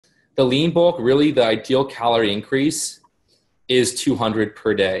the lean bulk, really the ideal calorie increase is 200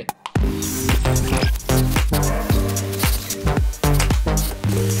 per day.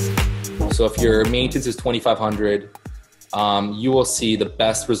 So if your maintenance is 2,500, you will see the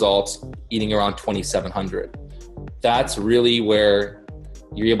best results eating around 2,700. That's really where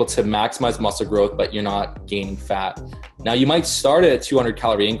you're able to maximize muscle growth, but you're not gaining fat. Now you might start at a 200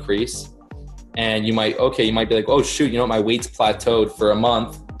 calorie increase and you might be like, oh shoot, my weight's plateaued for a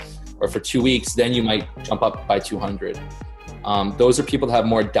month or for 2 weeks. Then you might jump up by 200. Those are people that have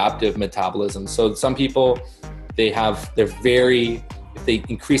more adaptive metabolism. So some people, if they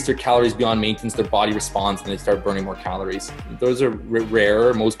increase their calories beyond maintenance, their body responds and they start burning more calories. Those are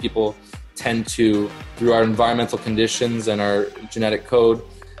rarer. Most people tend to, through our environmental conditions and our genetic code,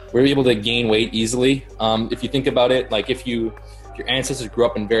 we're able to gain weight easily. If you think about it, like if your ancestors grew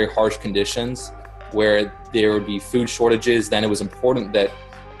up in very harsh conditions where there would be food shortages, then it was important that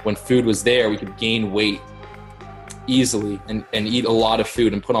when food was there, we could gain weight easily and eat a lot of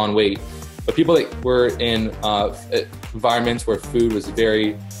food and put on weight. But people that were in environments where food was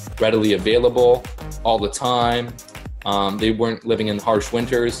very readily available all the time, they weren't living in harsh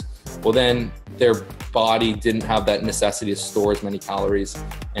winters, well then their body didn't have that necessity to store as many calories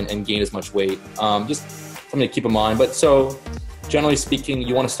and gain as much weight. Just something to keep in mind. But so generally speaking,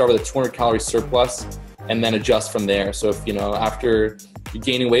 you want to start with a 200 calorie surplus and then adjust from there. So if after you're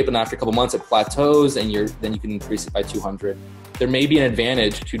gaining weight, but after a couple months it plateaus, and then you can increase it by 200. There may be an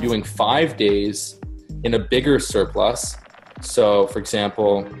advantage to doing 5 days in a bigger surplus. So for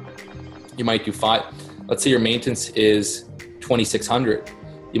example, you might do let's say your maintenance is 2,600.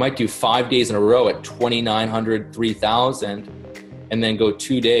 You might do 5 days in a row at 2,900, 3,000, and then go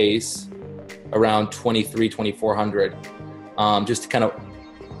 2 days around 23, 2,400, just to kind of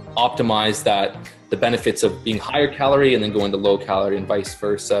optimize the benefits of being higher calorie and then going to low calorie and vice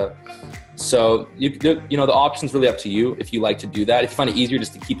versa. So the option's really up to you if you like to do that. If you find it easier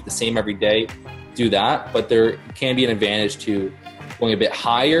just to keep it the same every day, do that. But there can be an advantage to going a bit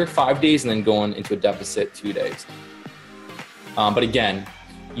higher 5 days and then going into a deficit 2 days. But again,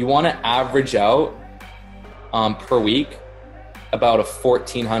 you want to average out per week about a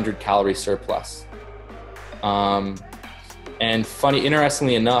 1,400 calorie surplus. And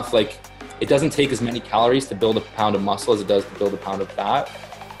interestingly enough, it doesn't take as many calories to build a pound of muscle as it does to build a pound of fat.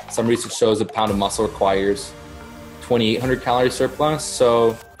 Some research shows a pound of muscle requires 2,800 calorie surplus.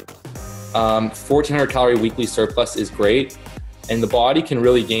 So 1,400 calorie weekly surplus is great. And the body can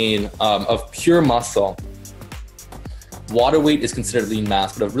really gain, of pure muscle, water weight is considered lean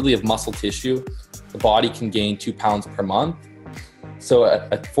mass, but of muscle tissue, the body can gain 2 pounds per month. So a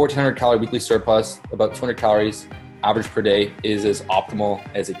 1,400 calorie weekly surplus, about 200 calories average per day, is as optimal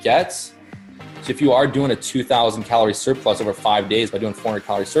as it gets. So if you are doing a 2,000 calorie surplus over 5 days by doing 400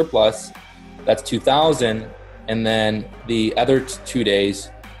 calorie surplus, that's 2,000. And then the other 2 days,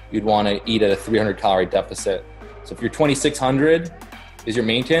 you'd want to eat at a 300 calorie deficit. So if your 2,600 is your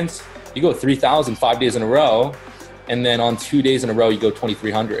maintenance, you go 3,000 5 days in a row. And then on 2 days in a row, you go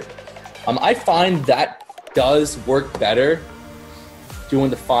 2,300. I find that does work better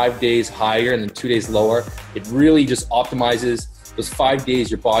doing the 5 days higher and then 2 days lower. It really just optimizes those 5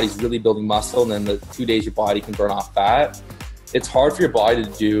 days your body's really building muscle, and then the 2 days your body can burn off fat. It's hard for your body to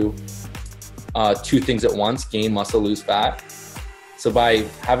do two things at once, gain muscle, lose fat. So by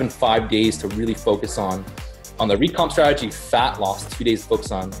having 5 days to really focus on the recomp strategy, fat loss, 2 days to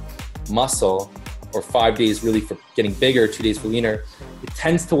focus on muscle, or 5 days really for getting bigger, 2 days for leaner, it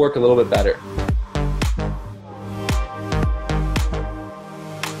tends to work a little bit better.